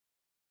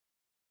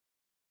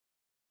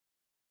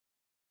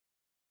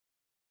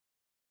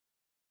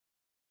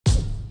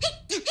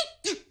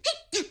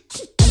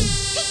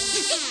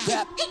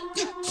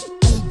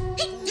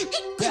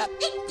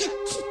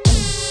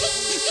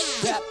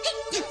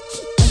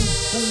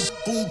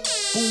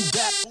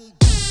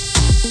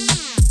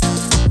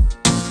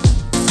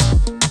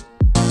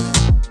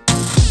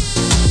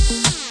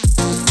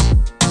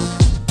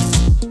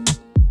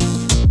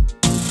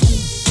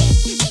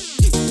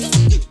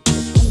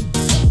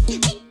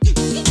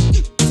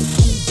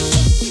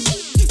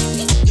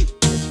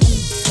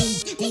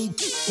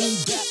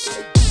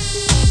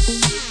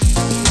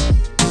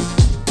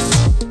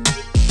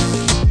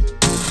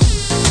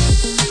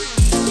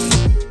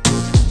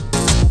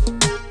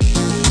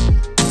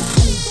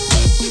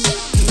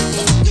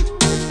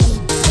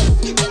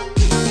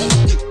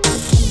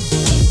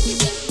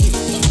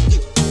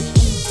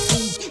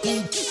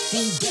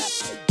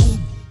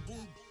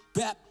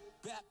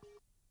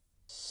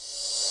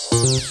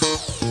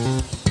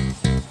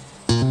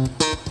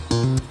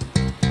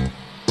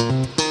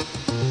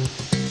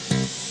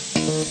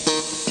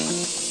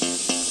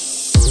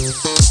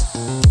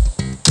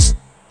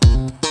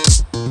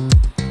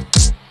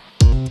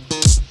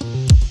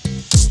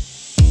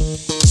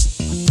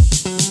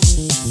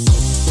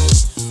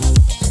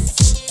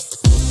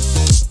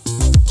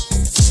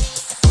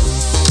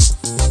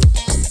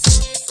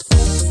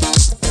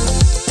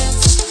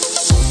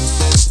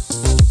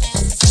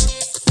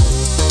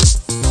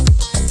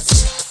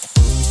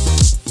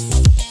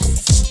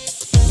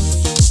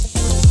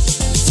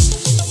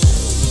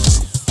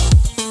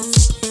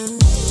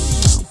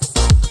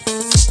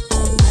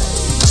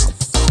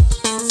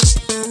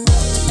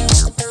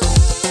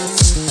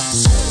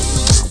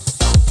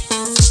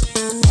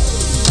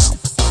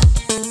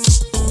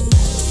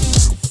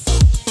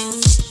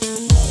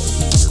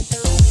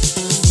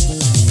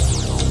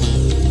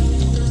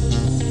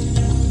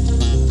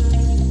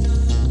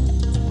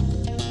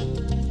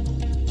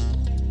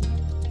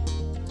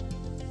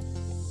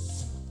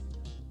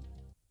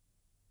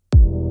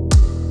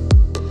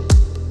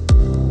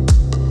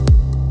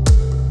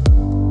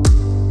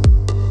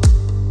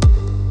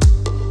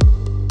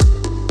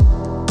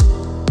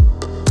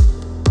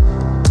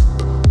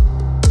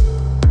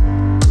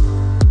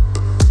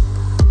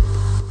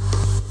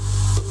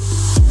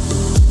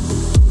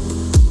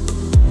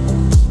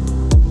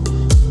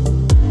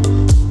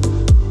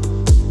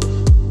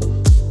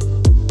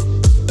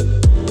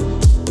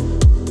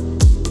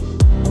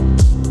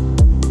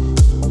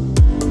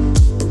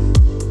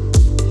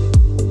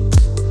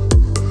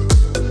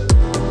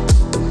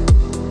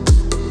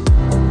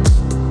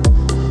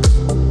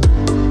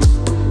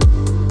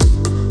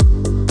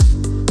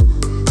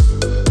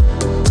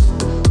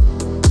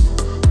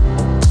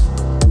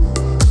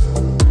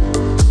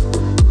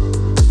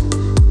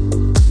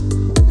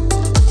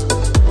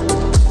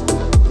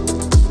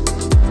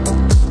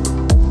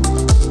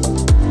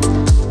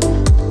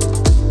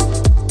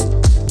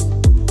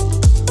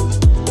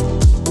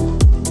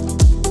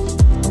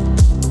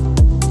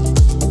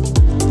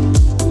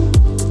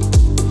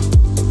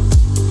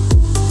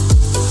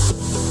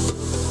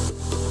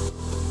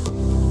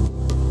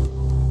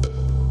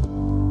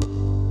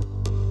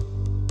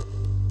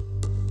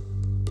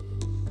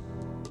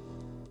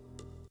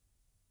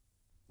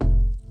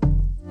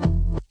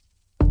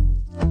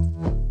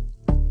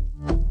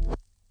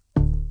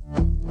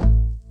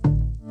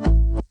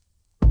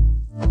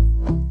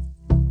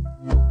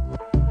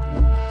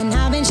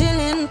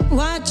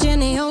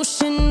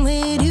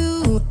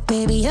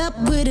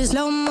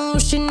slow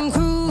motion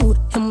crew,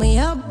 and we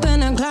up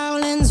in our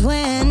growlings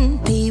when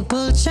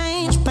people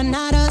change, but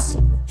not us.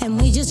 And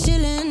we just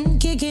chillin',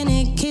 kicking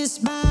it,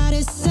 kissed by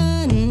the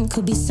sun.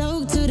 Could be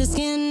soaked to the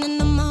skin in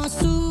the mall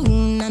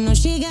soon. I know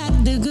she got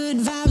the good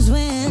vibes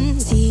when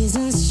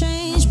seasons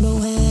change, but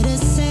we're the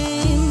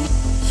same.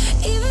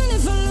 Even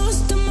if I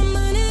lost all my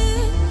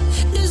money,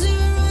 the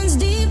zero runs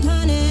deep,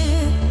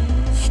 honey.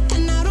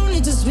 And I don't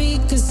need to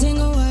speak a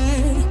single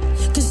word,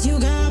 'cause you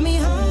got me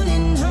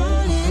holding,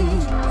 holding.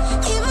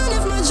 Even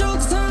if my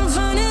jokes aren't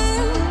funny,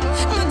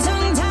 my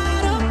tongue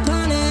tied up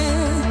on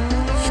it.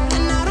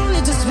 And I don't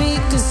need to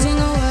speak a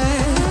single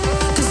word,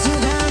 'cause you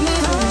got me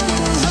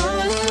holding,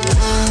 holding.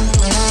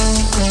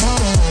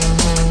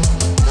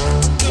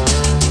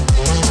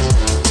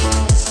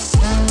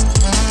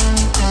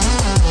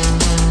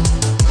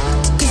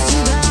 'Cause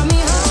you got me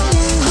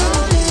holding,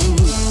 holding.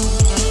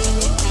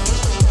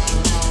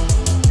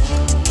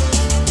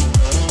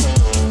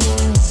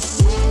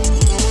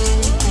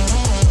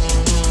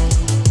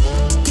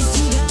 'Cause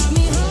you got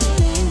me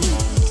holding.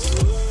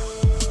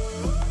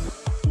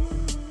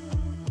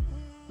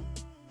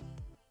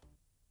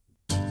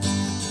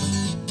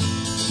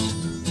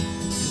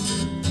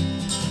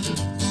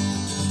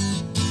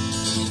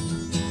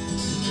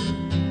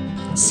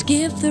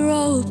 Skip the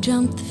rope,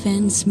 jump the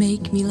fence,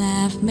 make me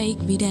laugh,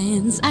 make me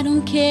dance. I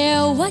don't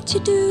care what you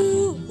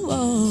do,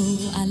 oh,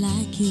 I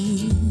like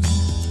you.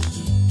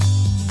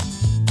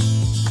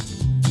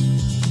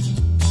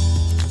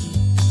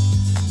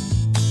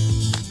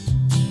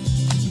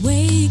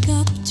 Wake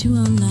up to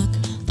unlock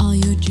all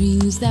your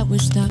dreams that were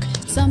stuck.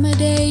 Summer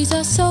days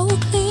are so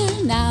clear,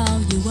 now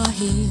you are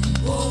here.